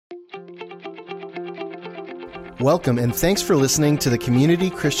Welcome and thanks for listening to the Community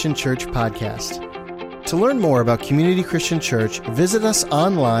Christian Church podcast. To learn more about Community Christian Church, visit us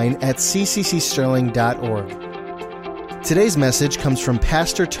online at cccsterling.org. Today's message comes from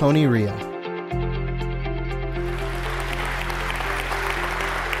Pastor Tony Ria.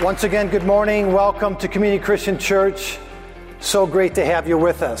 Once again, good morning. Welcome to Community Christian Church. So great to have you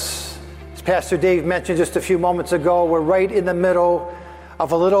with us. As Pastor Dave mentioned just a few moments ago, we're right in the middle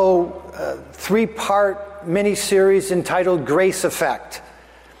of a little three-part mini-series entitled Grace Effect.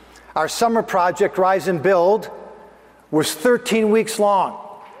 Our summer project, Rise and Build, was 13 weeks long,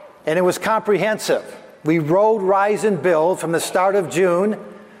 and it was comprehensive. We rode Rise and Build from the start of June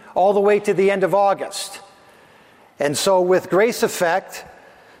all the way to the end of August. And so with Grace Effect,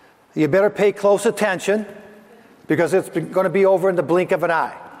 you better pay close attention because it's going to be over in the blink of an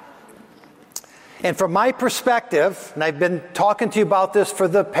eye. And from my perspective, and I've been talking to you about this for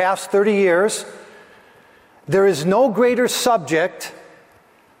the past 30 years, there is no greater subject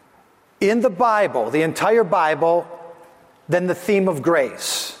in the Bible, the entire Bible, than the theme of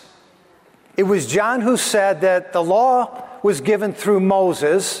grace. It was John who said that the law was given through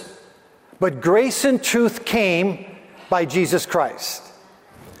Moses, but grace and truth came by Jesus Christ.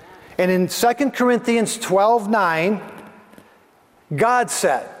 And in 2 Corinthians 12:9, God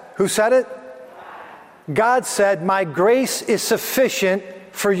said, who said it? God said, "My grace is sufficient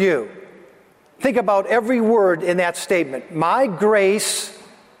for you." Think about every word in that statement. My grace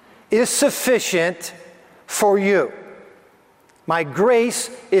is sufficient for you. My grace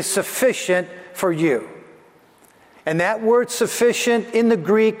is sufficient for you. And that word sufficient in the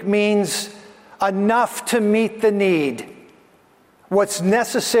Greek means enough to meet the need. What's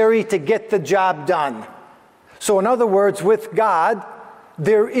necessary to get the job done. So in other words, with God,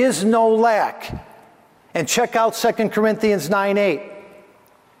 there is no lack. And check out 2 Corinthians 9:8.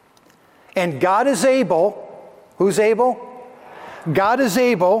 And God is able, who's able? God is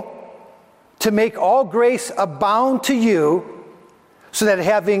able to make all grace abound to you, so that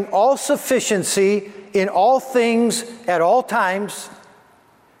having all sufficiency in all things at all times,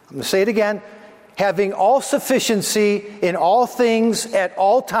 I'm going to say it again, having all sufficiency in all things at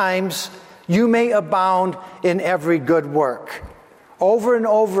all times, you may abound in every good work. Over and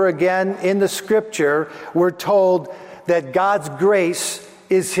over again in the scripture, we're told that God's grace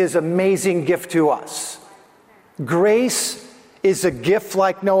is his amazing gift to us. Grace is a gift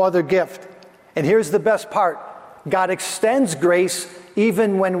like no other gift. And here's the best part. God extends grace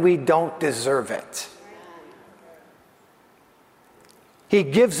even when we don't deserve it. He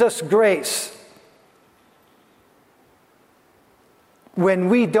gives us grace when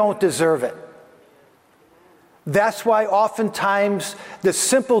we don't deserve it. That's why oftentimes the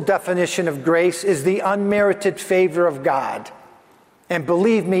simple definition of grace is the unmerited favor of God. And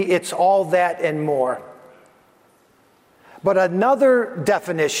believe me, it's all that and more. But another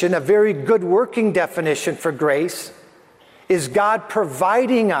definition, a very good working definition for grace, is God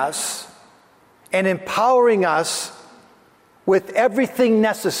providing us and empowering us with everything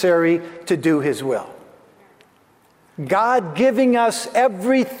necessary to do his will. God giving us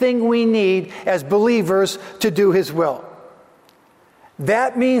everything we need as believers to do his will.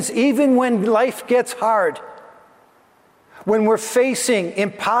 That means even when life gets hard, when we're facing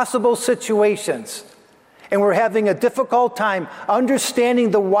impossible situations, and we're having a difficult time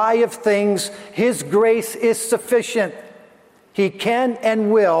understanding the why of things, his grace is sufficient. He can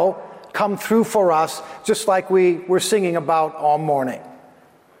and will come through for us, just like we were singing about all morning.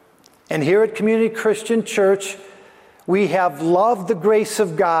 And here at Community Christian Church, we have loved the grace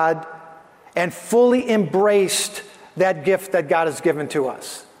of God and fully embraced that gift that God has given to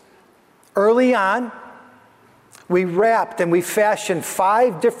us. Early on, we wrapped and we fashioned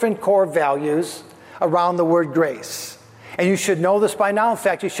 5 different core values around the word grace. And you should know this by now. In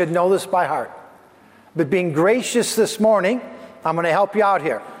fact, you should know this by heart. But being gracious this morning, I'm going to help you out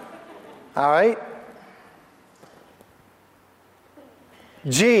here. All right?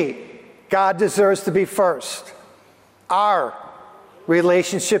 G, God deserves to be first. R,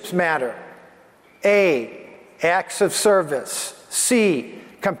 relationships matter. A, acts of service. C,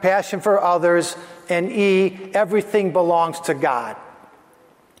 compassion for others. And E, everything belongs to God.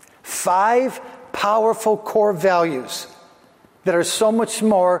 5 powerful core values that are so much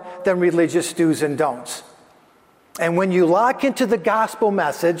more than religious do's and don'ts. And when you lock into the gospel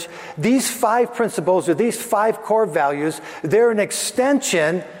message, these 5 principles or these 5 core values, they're an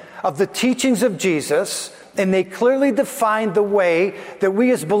extension of the teachings of Jesus, and they clearly define the way that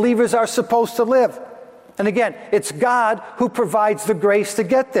we as believers are supposed to live. And again, it's God who provides the grace to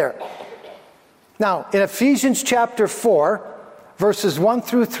get there. Now, in Ephesians chapter 4, verses 1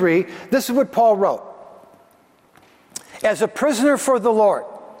 through 3, this is what Paul wrote. as a prisoner for the Lord.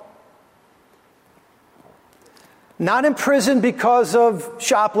 Not in prison because of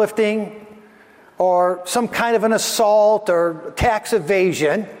shoplifting or some kind of an assault or tax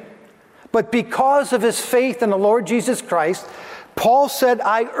evasion, but because of his faith in the Lord Jesus Christ. Paul said,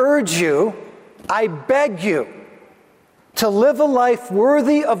 I urge you, I beg you, to live a life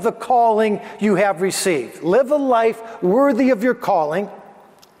worthy of the calling you have received. Live a life worthy of your calling.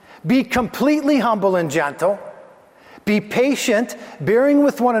 Be completely humble and gentle. Be patient, bearing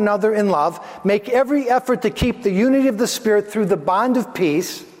with one another in love. Make every effort to keep the unity of the Spirit through the bond of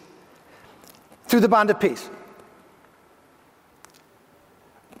peace. Through the bond of peace.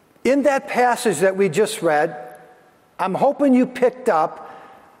 In that passage that we just read, I'm hoping you picked up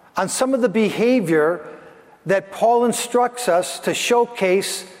on some of the behavior that Paul instructs us to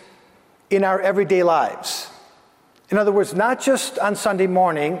showcase in our everyday lives. In other words, not just on Sunday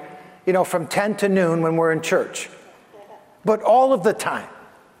morning, from 10 to noon when we're in church, but all of the time.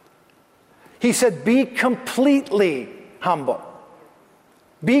 He said, be completely humble.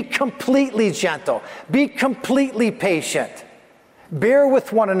 Be completely gentle. Be completely patient. Bear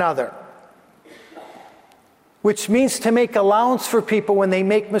with one another. Which means to make allowance for people when they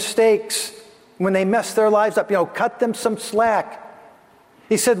make mistakes, when they mess their lives up, cut them some slack.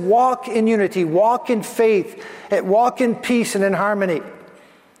 He said, walk in unity, walk in faith, walk in peace and in harmony.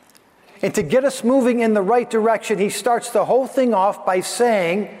 And to get us moving in the right direction, he starts the whole thing off by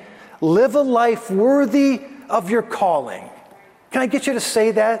saying, live a life worthy of your calling. Can I get you to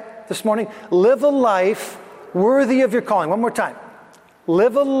say that this morning? Live a life worthy of your calling. One more time.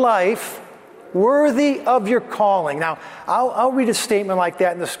 Live a life worthy of your calling. Now, I'll read a statement like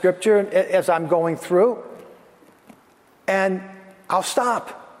that in the scripture as I'm going through, and I'll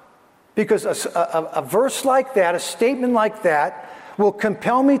stop. Because a verse like that, a statement like that, will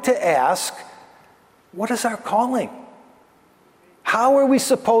compel me to ask, what is our calling? How are we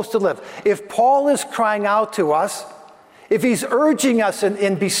supposed to live? If Paul is crying out to us, if he's urging us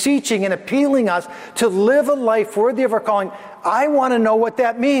and beseeching and appealing us to live a life worthy of our calling, I want to know what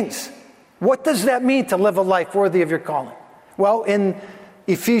that means. What does that mean to live a life worthy of your calling? Well, in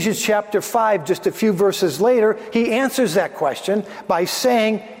Ephesians chapter 5, just a few verses later, he answers that question by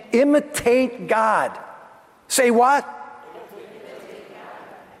saying, imitate God. Say what?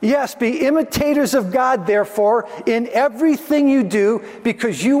 Yes, be imitators of God, therefore, in everything you do,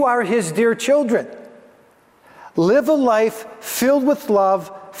 because you are his dear children. Live a life filled with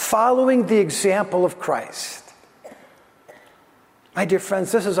love, following the example of Christ. My dear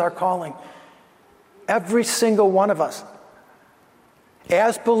friends, this is our calling. Every single one of us.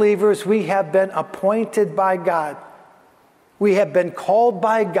 As believers, we have been appointed by God. We have been called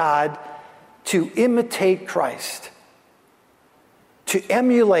by God to imitate Christ. To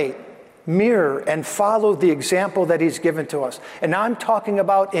emulate, mirror, and follow the example that he's given to us. And now I'm talking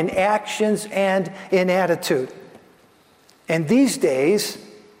about in actions and in attitude. And these days,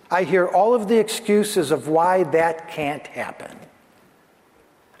 I hear all of the excuses of why that can't happen.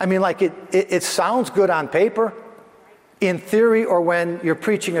 I mean, like it sounds good on paper, in theory, or when you're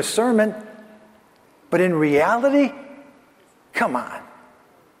preaching a sermon, but in reality, come on.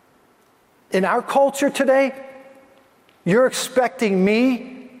 In our culture today, you're expecting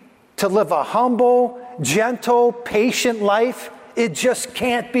me to live a humble, gentle, patient life. It just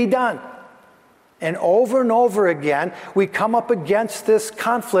can't be done. And over again, we come up against this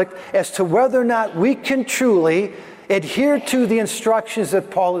conflict as to whether or not we can truly adhere to the instructions that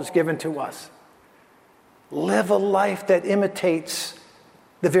Paul has given to us. Live a life that imitates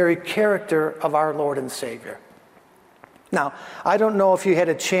the very character of our Lord and Savior. Now, I don't know if you had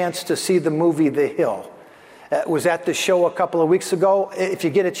a chance to see the movie The Hill. It was at the show a couple of weeks ago. If you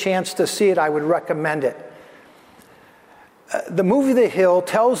get a chance to see it, I would recommend it. The movie The Hill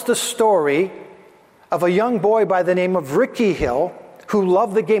tells the story of a young boy by the name of Ricky Hill who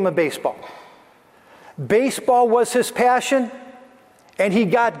loved the game of baseball. Baseball was his passion, and he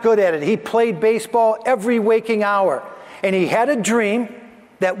got good at it. He played baseball every waking hour, and he had a dream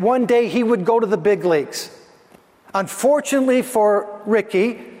that one day he would go to the big leagues. Unfortunately for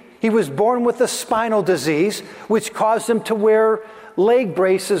Ricky, he was born with a spinal disease, which caused him to wear leg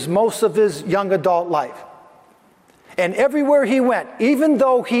braces most of his young adult life. And everywhere he went, even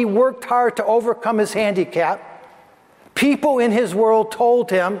though he worked hard to overcome his handicap, people in his world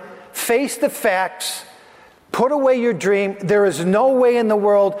told him, face the facts, put away your dream. There is no way in the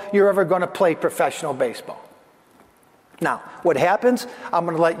world you're ever going to play professional baseball. Now, what happens? I'm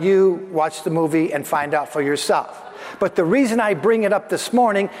going to let you watch the movie and find out for yourself. But the reason I bring it up this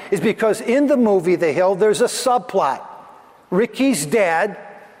morning is because in the movie The Hill, there's a subplot. Ricky's dad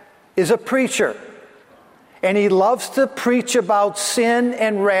is a preacher. And he loves to preach about sin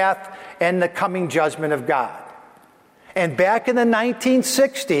and wrath and the coming judgment of God. And back in the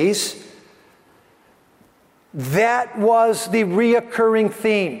 1960s, that was the reoccurring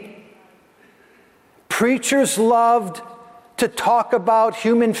theme. Preachers loved to talk about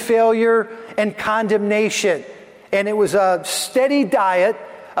human failure and condemnation. And it was a steady diet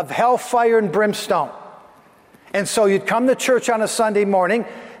of hellfire and brimstone. And so you'd come to church on a Sunday morning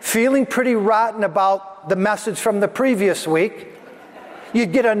feeling pretty rotten about the message from the previous week.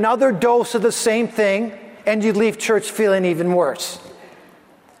 You'd get another dose of the same thing, and you'd leave church feeling even worse.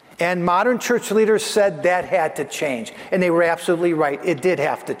 And modern church leaders said that had to change. And they were absolutely right. It did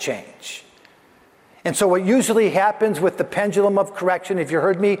have to change. And so what usually happens with the pendulum of correction, if you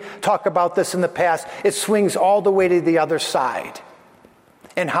heard me talk about this in the past, it swings all the way to the other side.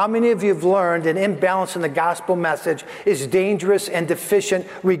 And how many of you have learned an imbalance in the gospel message is dangerous and deficient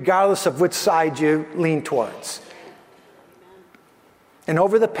regardless of which side you lean towards? And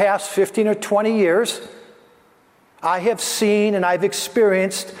over the past 15 or 20 years, I have seen and I've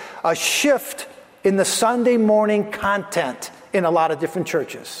experienced a shift in the Sunday morning content in a lot of different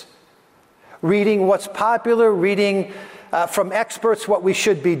churches. Reading what's popular, reading from experts what we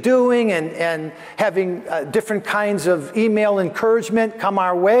should be doing, and having different kinds of email encouragement come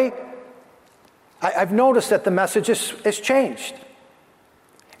our way. I've noticed that the message has changed.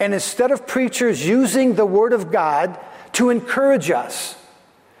 And instead of preachers using the Word of God to encourage us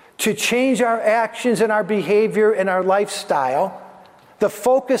to change our actions and our behavior and our lifestyle, the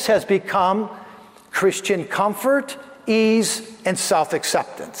focus has become Christian comfort, ease, and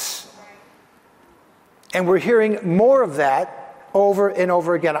self-acceptance. And we're hearing more of that over and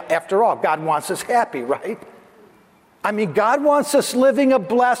over again. After all, God wants us happy, right? I mean, God wants us living a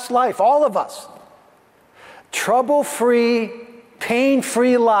blessed life, all of us. Trouble-free,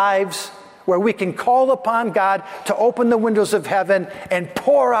 pain-free lives where we can call upon God to open the windows of heaven and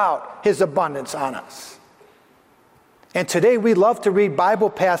pour out His abundance on us. And today we love to read Bible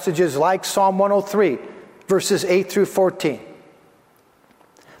passages like Psalm 103, verses 8 through 14.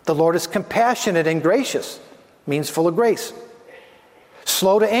 The Lord is compassionate and gracious, means full of grace.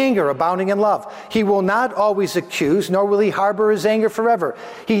 Slow to anger, abounding in love. He will not always accuse, nor will He harbor His anger forever.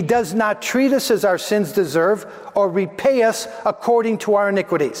 He does not treat us as our sins deserve, or repay us according to our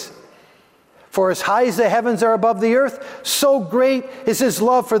iniquities. For as high as the heavens are above the earth, so great is His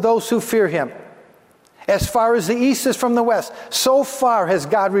love for those who fear Him. As far as the east is from the west, so far has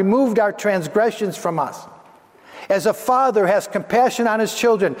God removed our transgressions from us. As a father has compassion on his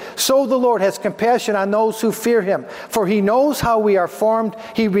children, so the Lord has compassion on those who fear Him. For He knows how we are formed.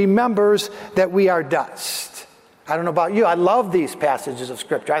 He remembers that we are dust. I don't know about you. I love these passages of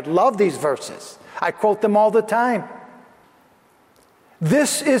Scripture. I love these verses. I quote them all the time.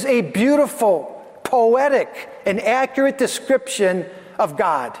 This is a beautiful, poetic, and accurate description of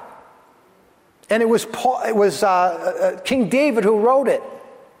God. And it was King David who wrote it.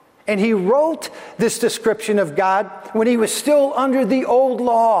 And he wrote this description of God when he was still under the old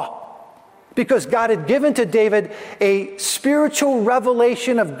law, because God had given to David a spiritual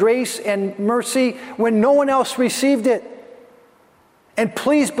revelation of grace and mercy when no one else received it. And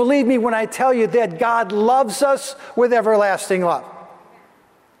please believe me when I tell you that God loves us with everlasting love.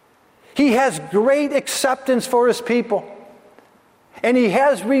 He has great acceptance for His people. And He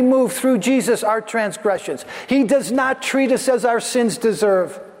has removed through Jesus our transgressions. He does not treat us as our sins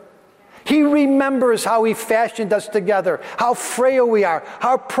deserve. He remembers how He fashioned us together, how frail we are,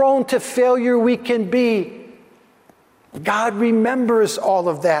 how prone to failure we can be. God remembers all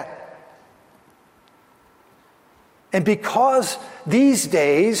of that. And because these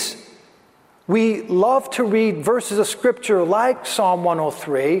days we love to read verses of Scripture like Psalm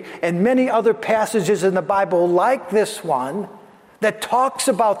 103 and many other passages in the Bible like this one, that talks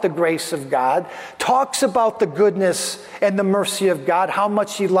about the grace of God, talks about the goodness and the mercy of God, how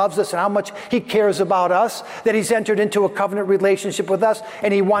much He loves us and how much He cares about us, that He's entered into a covenant relationship with us,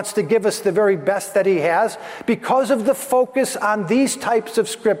 and He wants to give us the very best that He has. Because of the focus on these types of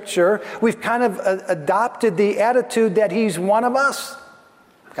Scripture, we've kind of adopted the attitude that He's one of us.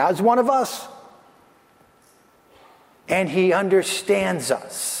 God's one of us. And He understands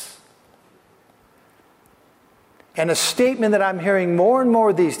us. And a statement that I'm hearing more and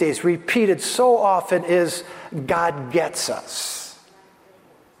more these days, repeated so often, is God gets us.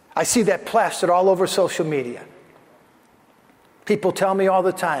 I see that plastered all over social media. People tell me all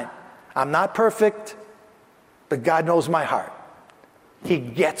the time, I'm not perfect, but God knows my heart. He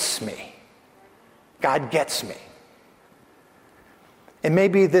gets me. God gets me. And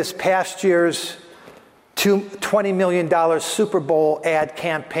maybe this past year's $20 million Super Bowl ad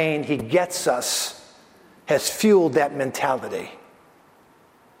campaign, He gets us, has fueled that mentality.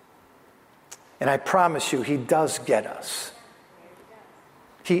 And I promise you, he does get us.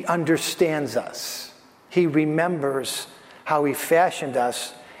 He understands us. He remembers how he fashioned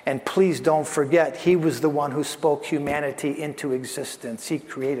us. And please don't forget, he was the one who spoke humanity into existence. He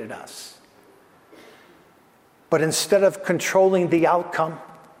created us. But instead of controlling the outcome,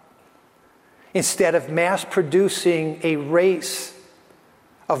 instead of mass producing a race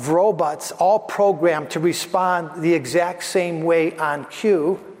of robots all programmed to respond the exact same way on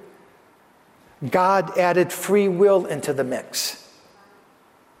cue, God added free will into the mix.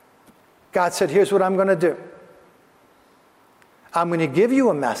 God said, here's what I'm going to do. I'm going to give you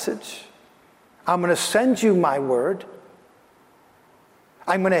a message. I'm going to send you my word.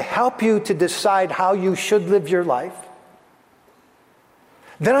 I'm going to help you to decide how you should live your life.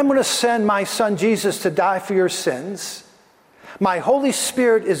 Then I'm going to send my son Jesus to die for your sins. My Holy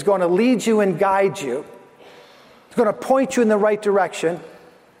Spirit is going to lead you and guide you. It's going to point you in the right direction.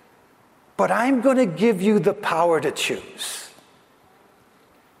 But I'm going to give you the power to choose.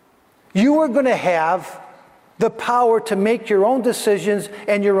 You are going to have the power to make your own decisions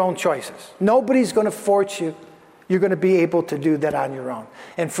and your own choices. Nobody's going to force you. You're going to be able to do that on your own.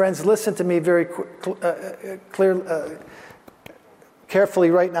 And friends, listen to me very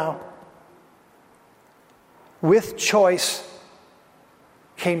carefully right now. With choice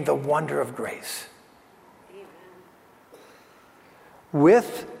came the wonder of grace.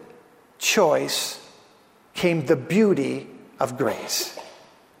 With choice came the beauty of grace.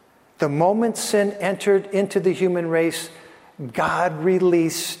 The moment sin entered into the human race, God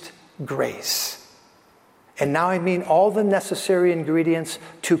released grace. And now I mean all the necessary ingredients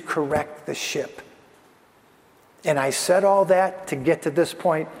to correct the ship. And I said all that to get to this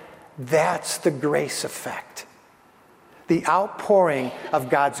point. That's the grace effect. The outpouring of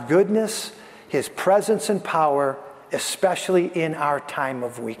God's goodness, his presence and power, especially in our time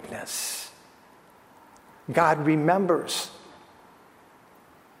of weakness. God remembers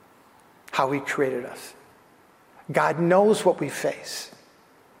how he created us. God knows what we face.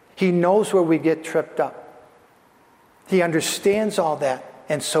 He knows where we get tripped up. He understands all that.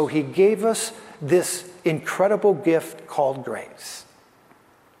 And so he gave us this incredible gift called grace.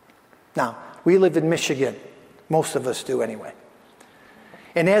 Now, we live in Michigan. Most of us do anyway.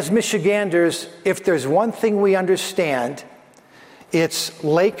 And as Michiganders, if there's one thing we understand, it's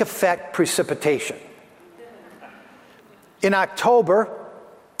lake effect precipitation. In October,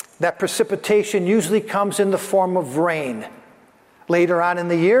 that precipitation usually comes in the form of rain. Later on in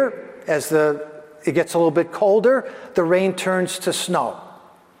the year, as it gets a little bit colder, the rain turns to snow.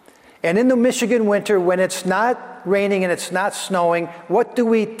 And in the Michigan winter, when it's not raining and it's not snowing, what do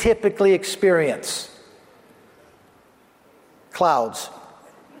we typically experience? Clouds.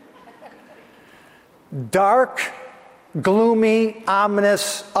 Dark, gloomy,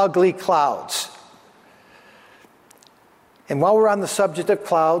 ominous, ugly clouds. And while we're on the subject of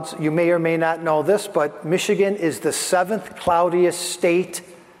clouds, you may or may not know this, but Michigan is the 7th cloudiest state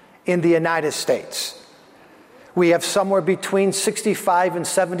in the United States. We have somewhere between 65 and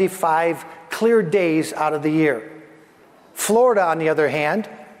 75 clear days out of the year. Florida, on the other hand,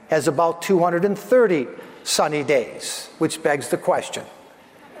 has about 230 sunny days, which begs the question,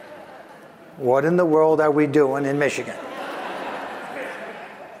 what in the world are we doing in Michigan?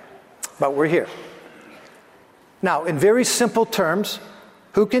 But we're here. Now, in very simple terms,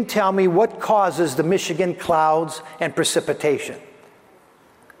 who can tell me what causes the Michigan clouds and precipitation?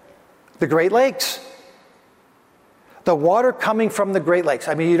 The Great Lakes. The water coming from the Great Lakes.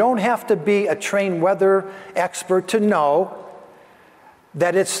 I mean, you don't have to be a trained weather expert to know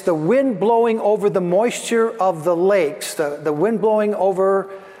that it's the wind blowing over the moisture of the lakes, the wind blowing over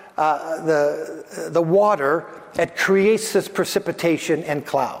the water that creates this precipitation and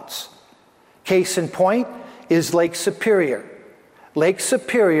clouds. Case in point is Lake Superior. Lake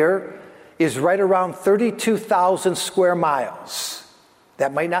Superior is right around 32,000 square miles.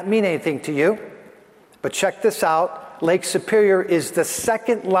 That might not mean anything to you, but check this out. Lake Superior is the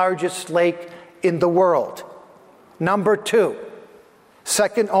second largest lake in the world. Number 2,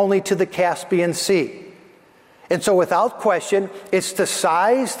 second only to the Caspian Sea. And so without question, it's the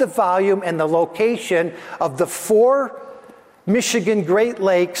size, the volume, and the location of the 4 Michigan Great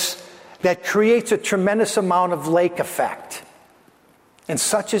Lakes that creates a tremendous amount of lake effect. And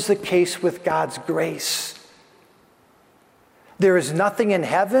such is the case with God's grace. There is nothing in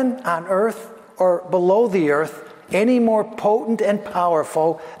heaven, on earth, or below the earth any more potent and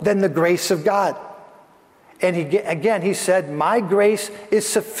powerful than the grace of God. And he said, my grace is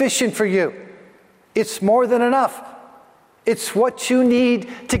sufficient for you. It's more than enough. It's what you need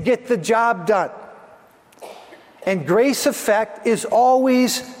to get the job done. And grace effect is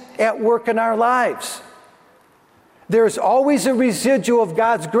always at work in our lives. There's always a residual of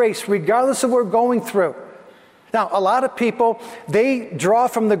God's grace, regardless of what we're going through. Now, a lot of people, they draw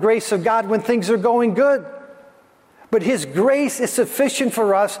from the grace of God when things are going good. But His grace is sufficient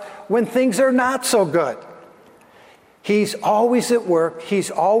for us when things are not so good. He's always at work. He's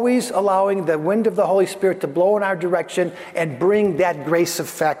always allowing the wind of the Holy Spirit to blow in our direction and bring that grace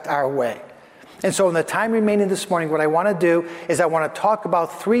effect our way. And so in the time remaining this morning, what I want to do is I want to talk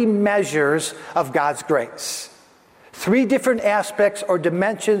about 3 measures of God's grace. 3 different aspects or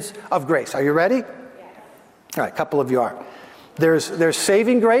dimensions of grace. Are you ready? Yes. All right, a couple of you are. There's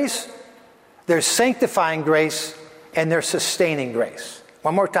saving grace, there's sanctifying grace, and there's sustaining grace.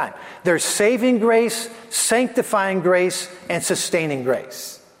 One more time. There's saving grace, sanctifying grace, and sustaining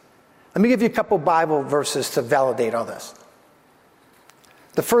grace. Let me give you a couple Bible verses to validate all this.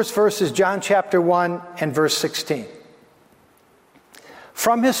 The first verse is John chapter 1 and verse 16.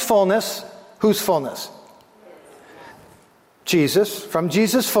 From His fullness, whose fullness? Jesus. From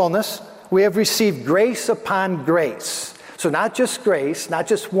Jesus' fullness, we have received grace upon grace. So not just grace, not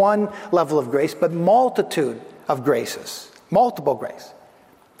just one level of grace, but multitude of graces. Multiple grace.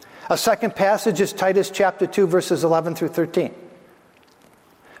 A second passage is Titus chapter 2, verses 11 through 13.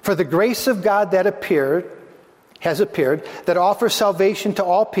 For the grace of God that has appeared, that offers salvation to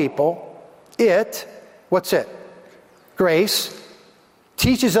all people, what's it? Grace,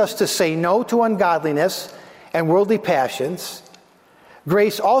 teaches us to say no to ungodliness and worldly passions.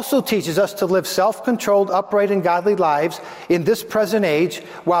 Grace also teaches us to live self-controlled, upright, and godly lives in this present age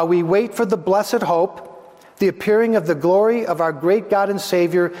while we wait for the blessed hope, the appearing of the glory of our great God and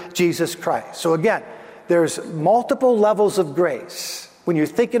Savior, Jesus Christ. So again, there's multiple levels of grace. When you're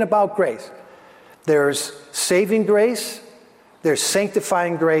thinking about grace, there's saving grace, there's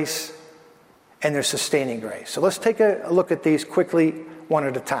sanctifying grace, and there's sustaining grace. So let's take a look at these quickly, one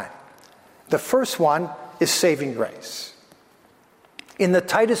at a time. The first one is saving grace. In the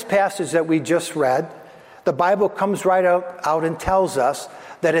Titus passage that we just read, the Bible comes right out and tells us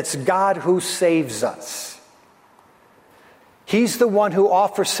that it's God who saves us. He's the one who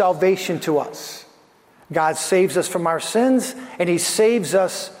offers salvation to us. God saves us from our sins, and He saves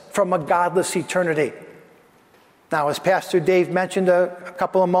us from a godless eternity. Now, as Pastor Dave mentioned a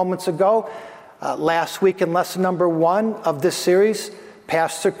couple of moments ago, last week in lesson number 1 of this series,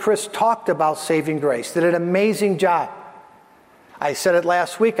 Pastor Chris talked about saving grace, did an amazing job. I said it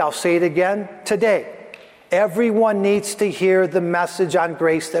last week, I'll say it again today. Everyone needs to hear the message on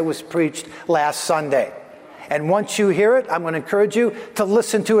grace that was preached last Sunday. And once you hear it, I'm going to encourage you to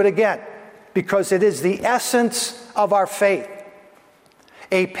listen to it again, because it is the essence of our faith.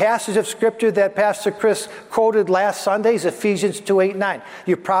 A passage of Scripture that Pastor Chris quoted last Sunday is Ephesians 2:8-9.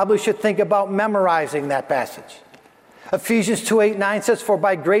 You probably should think about memorizing that passage. Ephesians 2:8-9 says, "For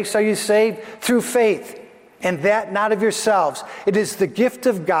by grace are you saved through faith, and that not of yourselves. It is the gift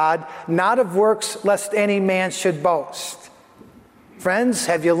of God, not of works, lest any man should boast." Friends,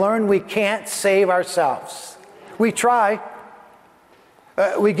 have you learned we can't save ourselves? We try.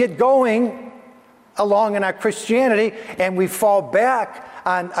 We get going along in our Christianity, and we fall back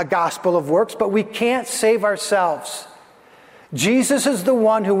on a gospel of works, but we can't save ourselves. Jesus is the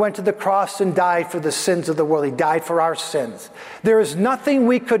one who went to the cross and died for the sins of the world. He died for our sins. There is nothing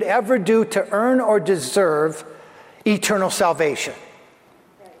we could ever do to earn or deserve eternal salvation.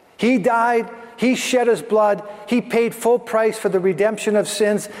 He died, He shed His blood, He paid full price for the redemption of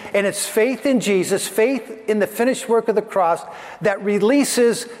sins, and it's faith in Jesus, faith in the finished work of the cross, that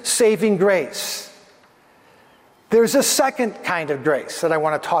releases saving grace. There's a second kind of grace that I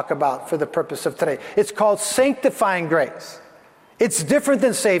want to talk about for the purpose of today. It's called sanctifying grace. It's different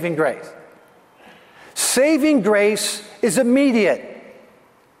than saving grace. Saving grace is immediate.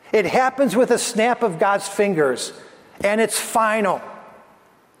 It happens with a snap of God's fingers, and it's final.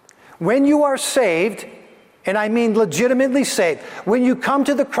 When you are saved, and I mean legitimately saved, when you come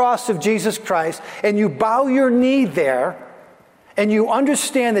to the cross of Jesus Christ and you bow your knee there, and you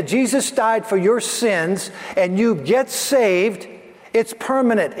understand that Jesus died for your sins, and you get saved, it's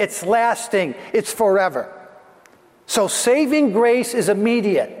permanent, it's lasting, it's forever. So saving grace is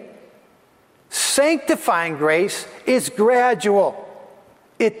immediate. Sanctifying grace is gradual.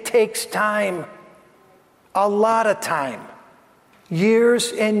 It takes time, a lot of time,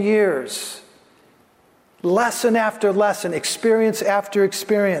 years and years, lesson after lesson, experience after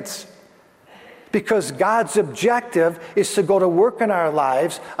experience. Because God's objective is to go to work in our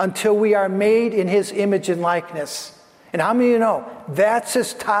lives until we are made in His image and likeness. And how many of you know that's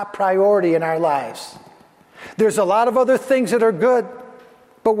His top priority in our lives? There's a lot of other things that are good,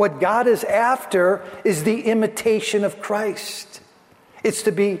 But what God is after is the imitation of Christ. It's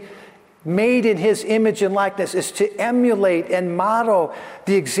to be made in his image and likeness. It's to emulate and model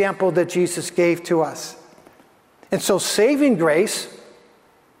the example that Jesus gave to us. And so saving grace,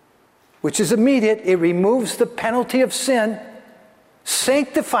 which is immediate, it removes the penalty of sin.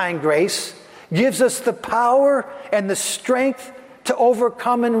 Sanctifying grace gives us the power and the strength to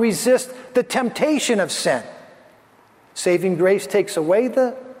overcome and resist the temptation of sin. Saving grace takes away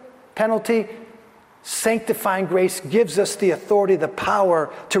the penalty. Sanctifying grace gives us the authority, the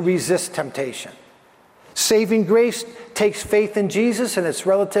power to resist temptation. Saving grace takes faith in Jesus, and it's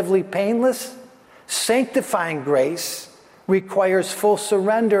relatively painless. Sanctifying grace requires full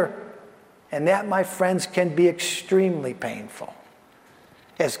surrender, and that, my friends, can be extremely painful.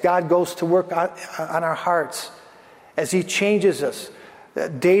 As God goes to work on our hearts, as he changes us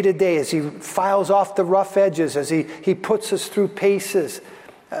day to day, as he files off the rough edges, as he puts us through paces,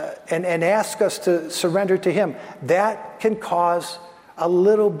 and asks us to surrender to him, that can cause a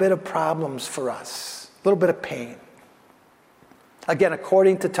little bit of problems for us, a little bit of pain. Again,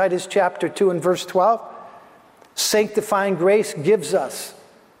 according to Titus chapter 2 and verse 12, sanctifying grace gives us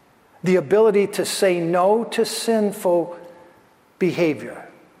the ability to say no to sinful behavior.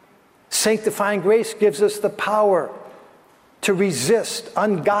 Sanctifying grace gives us the power to resist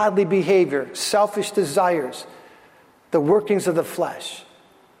ungodly behavior, selfish desires, the workings of the flesh.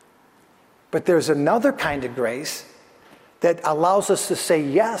 But there's another kind of grace that allows us to say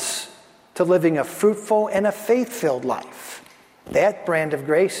yes to living a fruitful and a faith-filled life. That brand of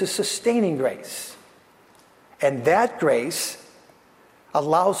grace is sustaining grace. And that grace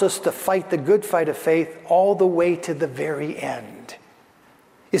allows us to fight the good fight of faith all the way to the very end.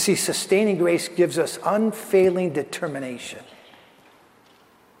 You see, sustaining grace gives us unfailing determination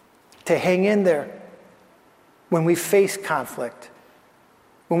to hang in there when we face conflict,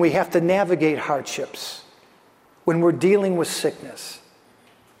 when we have to navigate hardships, when we're dealing with sickness,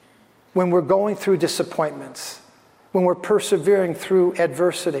 when we're going through disappointments, when we're persevering through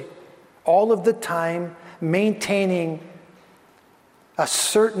adversity, all of the time maintaining a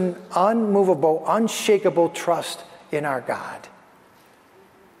certain unmovable, unshakable trust in our God.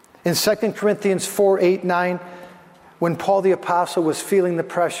 In 2 Corinthians 4:8-9, when Paul the Apostle was feeling the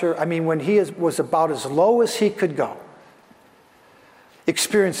pressure, when he was about as low as he could go,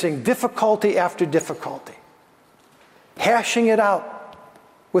 experiencing difficulty after difficulty, hashing it out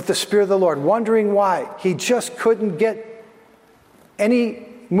with the Spirit of the Lord, wondering why he just couldn't get any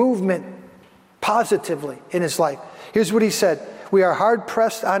movement positively in his life. Here's what he said: we are hard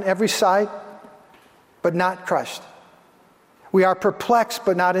pressed on every side, but not crushed. We are perplexed,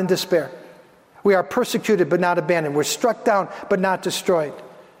 but not in despair. We are persecuted, but not abandoned. We're struck down, but not destroyed.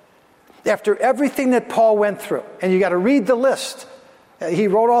 After everything that Paul went through, and you got to read the list, he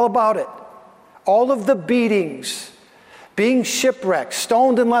wrote all about it. All of the beatings, being shipwrecked,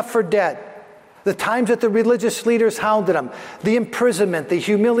 stoned and left for dead, the times that the religious leaders hounded him, the imprisonment, the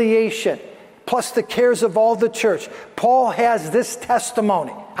humiliation, plus the cares of all the church. Paul has this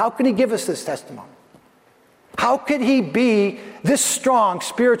testimony. How can he give us this testimony? How could he be this strong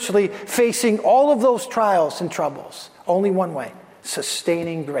spiritually facing all of those trials and troubles? Only one way: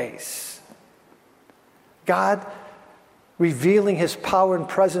 sustaining grace. God revealing his power and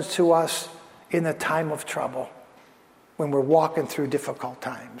presence to us in the time of trouble, when we're walking through difficult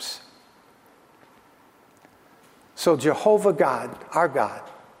times. So Jehovah God, our God,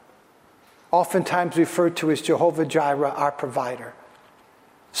 oftentimes referred to as Jehovah Jireh, our provider.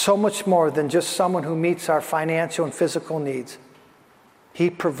 So much more than just someone who meets our financial and physical needs. He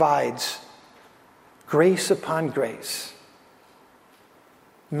provides grace upon grace.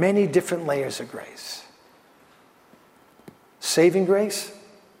 Many different layers of grace. Saving grace,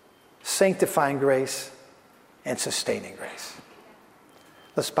 sanctifying grace, and sustaining grace.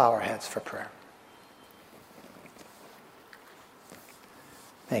 Let's bow our heads for prayer.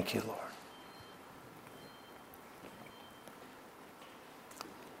 Thank you, Lord.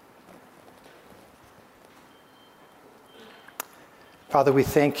 Father, we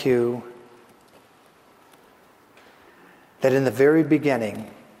thank you that in the very beginning,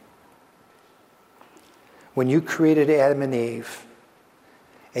 when you created Adam and Eve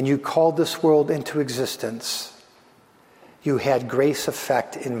and you called this world into existence, you had grace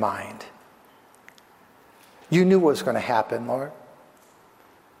effect in mind. You knew what was going to happen, Lord.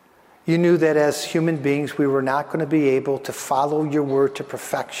 You knew that as human beings, we were not going to be able to follow your word to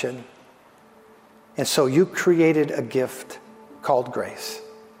perfection. And so you created a gift called grace.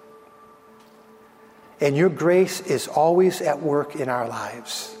 And your grace is always at work in our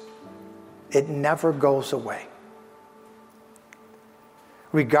lives. It never goes away.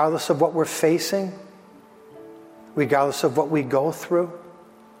 regardless of what we're facing, regardless of what we go through,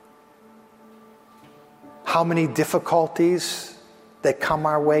 how many difficulties that come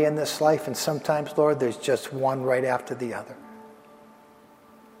our way in this life, and sometimes, Lord, there's just one right after the other.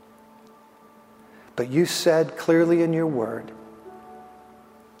 But you said clearly in your word,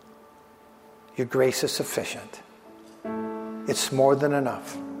 your grace is sufficient. It's more than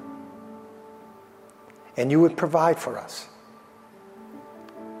enough. And you would provide for us.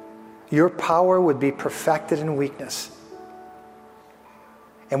 Your power would be perfected in weakness.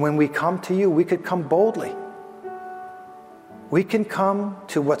 And when we come to you, we could come boldly. We can come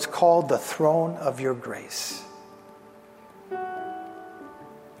to what's called the throne of your grace.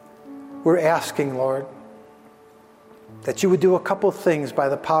 We're asking, Lord, that you would do a couple things by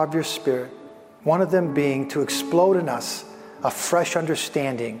the power of your Spirit. One of them being to explode in us a fresh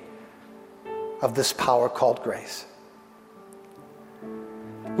understanding of this power called grace.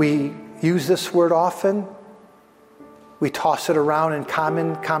 We use this word often. We toss it around in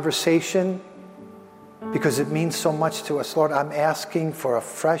common conversation because it means so much to us. Lord, I'm asking for a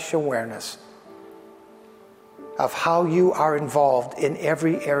fresh awareness of how you are involved in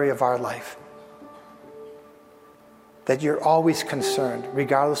every area of our life. That you're always concerned,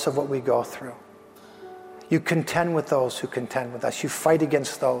 regardless of what we go through. You contend with those who contend with us. You fight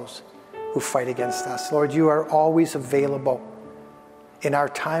against those who fight against us. Lord, you are always available in our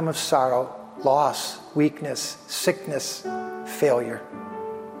time of sorrow, loss, weakness, sickness, failure.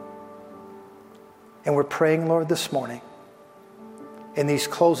 And we're praying, Lord, this morning, in these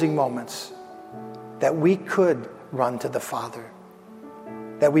closing moments, that we could run to the Father,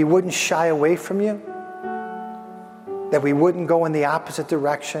 that we wouldn't shy away from you, that we wouldn't go in the opposite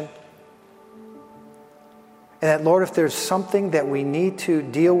direction, and that, Lord, if there's something that we need to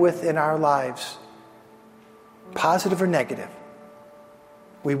deal with in our lives, positive or negative,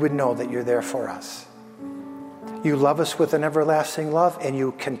 we would know that you're there for us. You love us with an everlasting love, and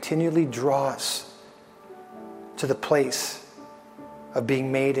you continually draw us to the place of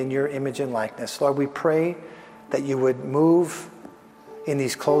being made in your image and likeness. Lord, we pray that you would move in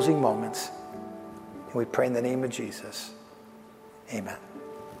these closing moments. And we pray in the name of Jesus. Amen.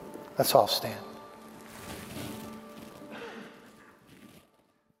 Let's all stand.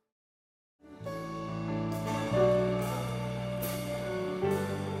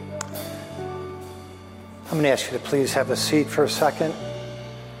 I'm going to ask you to please have a seat for a second.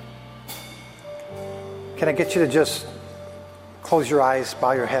 Can I get you to just close your eyes,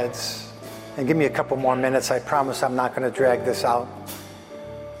 bow your heads, and give me a couple more minutes? I promise I'm not going to drag this out.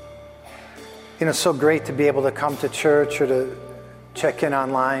 You know, it's so great to be able to come to church or to check in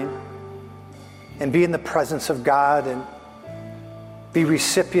online and be in the presence of God and be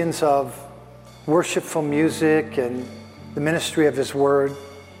recipients of worshipful music and the ministry of His Word.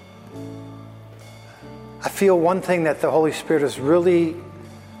 I feel one thing that the Holy Spirit is really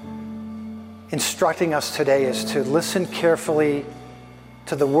instructing us today is to listen carefully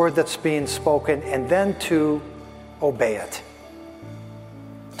to the word that's being spoken and then to obey it,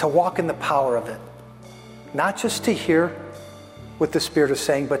 to walk in the power of it. Not just to hear what the Spirit is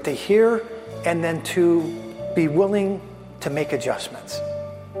saying, but to hear and then to be willing to make adjustments.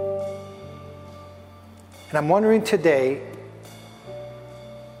 And I'm wondering today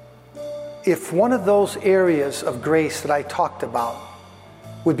if one of those areas of grace that I talked about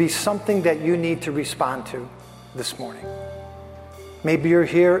would be something that you need to respond to this morning. Maybe you're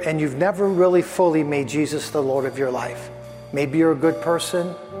here and you've never really fully made Jesus the Lord of your life. Maybe you're a good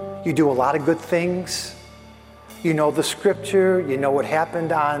person. You do a lot of good things. You know the scripture. You know what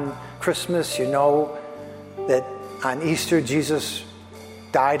happened on Christmas. You know that on Easter Jesus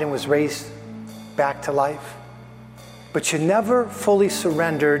died and was raised back to life. But you never fully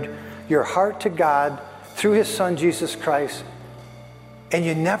surrendered your heart to God through His Son, Jesus Christ. And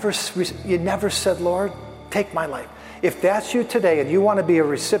you never said, Lord, take my life. If that's you today and you want to be a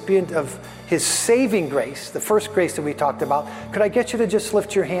recipient of His saving grace, the first grace that we talked about, could I get you to just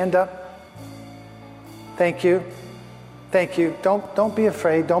lift your hand up? Thank you. Thank you. Don't be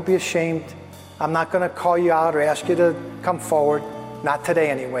afraid. Don't be ashamed. I'm not going to call you out or ask you to come forward. Not today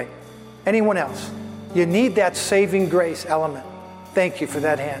anyway. Anyone else? You need that saving grace element. Thank you for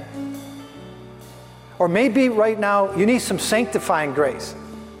that hand. Or maybe right now you need some sanctifying grace.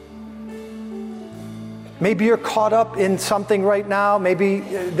 Maybe you're caught up in something right now. Maybe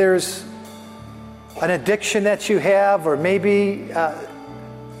there's an addiction that you have, or maybe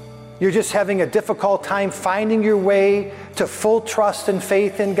you're just having a difficult time finding your way to full trust and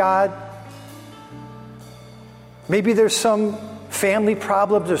faith in God. Maybe there's some family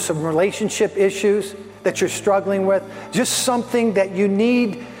problems or some relationship issues. that you're struggling with, just something that you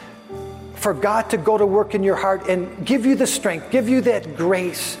need for God to go to work in your heart and give you the strength, give you that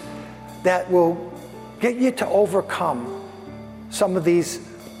grace that will get you to overcome some of these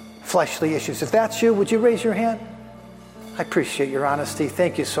fleshly issues. If that's you, would you raise your hand? I appreciate your honesty.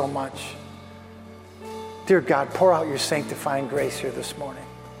 Thank you so much. Dear God, pour out your sanctifying grace here this morning.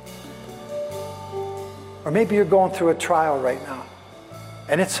 Or maybe you're going through a trial right now,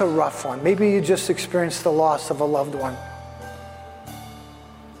 and it's a rough one. Maybe you just experienced the loss of a loved one.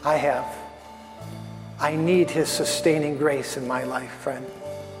 I have. I need his sustaining grace in my life, friend.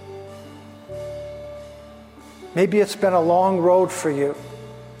 Maybe it's been a long road for you,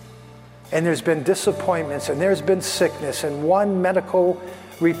 and there's been disappointments, and there's been sickness, and one medical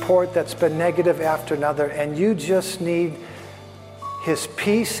report that's been negative after another, and you just need his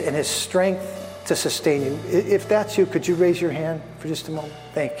peace and his strength to sustain you. If that's you, could you raise your hand for just a moment?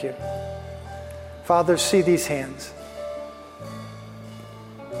 Thank you. Father, see these hands.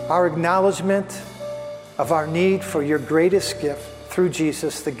 Our acknowledgement of our need for your greatest gift through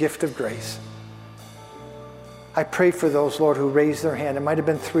Jesus, the gift of grace. I pray for those, Lord, who raised their hand. It might have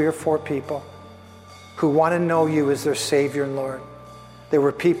been 3 or 4 people who want to know you as their Savior and Lord. There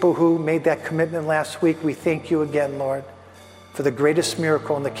were people who made that commitment last week. We thank you again, Lord, for the greatest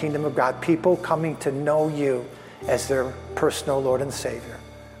miracle in the kingdom of God. People coming to know you as their personal Lord and Savior.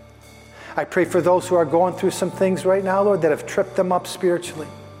 I pray for those who are going through some things right now, Lord, that have tripped them up spiritually.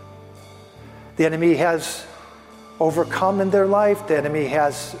 The enemy has overcome in their life. The enemy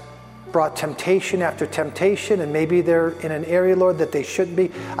has brought temptation after temptation, and maybe they're in an area, Lord, that they shouldn't be.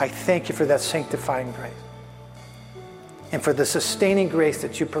 I thank you for that sanctifying grace and for the sustaining grace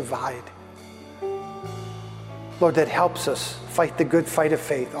that you provide. Lord, that helps us fight the good fight of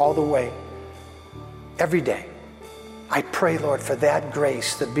faith all the way, every day. I pray, Lord, for that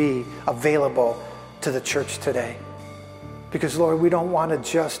grace to be available to the church today. Because, Lord, we don't want to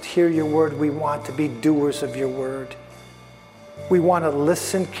just hear your word. We want to be doers of your word. We want to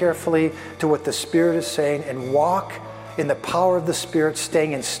listen carefully to what the Spirit is saying and walk in the power of the Spirit,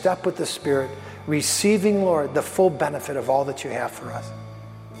 staying in step with the Spirit, receiving, Lord, the full benefit of all that you have for us.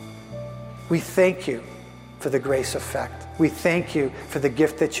 We thank you for the grace effect. We thank you for the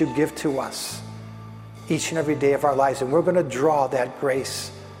gift that you give to us each and every day of our lives. And we're going to draw that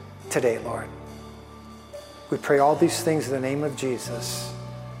grace today, Lord. We pray all these things in the name of Jesus.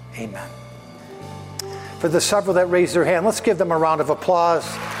 Amen. For the several that raised their hand, let's give them a round of applause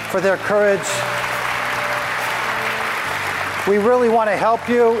for their courage. We really want to help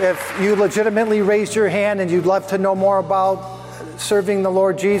you. If you legitimately raised your hand and you'd love to know more about serving the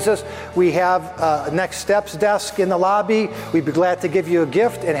Lord Jesus, we have a Next Steps desk in the lobby. We'd be glad to give you a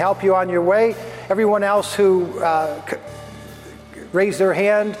gift and help you on your way. Everyone else who raised their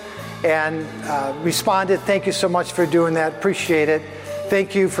hand and responded, thank you so much for doing that. Appreciate it.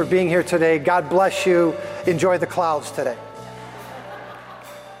 Thank you for being here today. God bless you. Enjoy the clouds today.